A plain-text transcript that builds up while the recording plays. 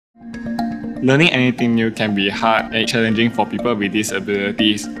Learning anything new can be hard and challenging for people with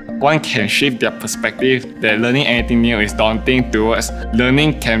disabilities. One can shift their perspective that learning anything new is daunting towards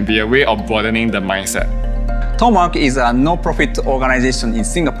learning can be a way of broadening the mindset. TomoWork is a non-profit organization in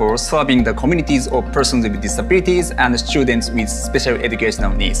Singapore serving the communities of persons with disabilities and students with special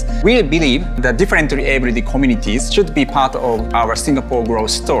educational needs. We believe that differently abled communities should be part of our Singapore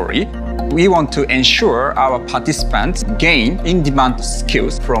growth story. We want to ensure our participants gain in-demand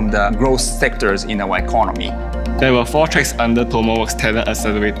skills from the growth sectors in our economy. There were 4 tracks under TomoWork's Talent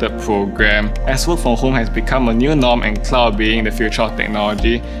Accelerator program. As work from home has become a new norm and cloud being the future of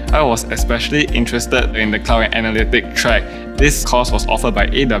technology, I was especially interested in the cloud and analytic track. This course was offered by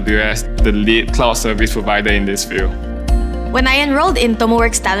AWS, the lead cloud service provider in this field. When I enrolled in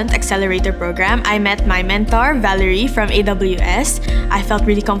TomoWork's Talent Accelerator program, I met my mentor, Valerie from AWS. I felt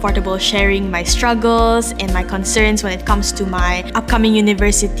really comfortable sharing my struggles and my concerns when it comes to my upcoming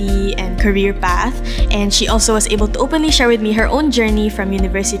university and career path. And she also was able to openly share with me her own journey from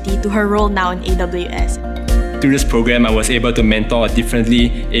university to her role now in AWS. Through this program, I was able to mentor a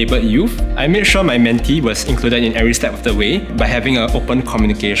differently abled youth. I made sure my mentee was included in every step of the way by having an open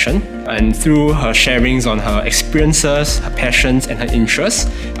communication. And through her sharings on her experiences, her passions, and her interests,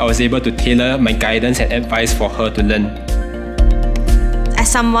 I was able to tailor my guidance and advice for her to learn.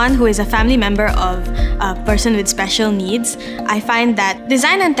 As someone who is a family member of a person with special needs, I find that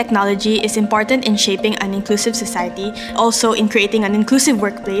design and technology is important in shaping an inclusive society, also in creating an inclusive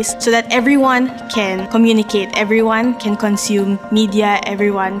workplace so that everyone can communicate, everyone can consume media,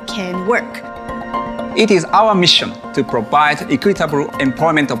 everyone can work. It is our mission to provide equitable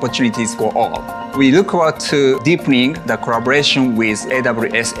employment opportunities for all. We look forward to deepening the collaboration with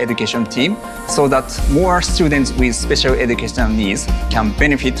AWS Education team so that more students with special educational needs can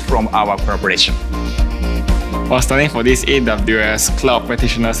benefit from our collaboration. While studying for this AWS Cloud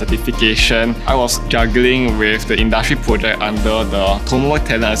Practitioner certification, I was juggling with the industry project under the TomoWork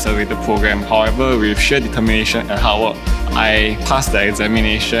Talent Accelerator program. However, with sheer determination and hard work, I passed the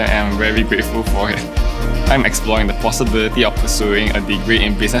examination and I'm very grateful for it. I'm exploring the possibility of pursuing a degree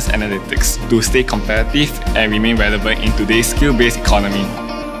in business analytics to stay competitive and remain relevant in today's skill-based economy.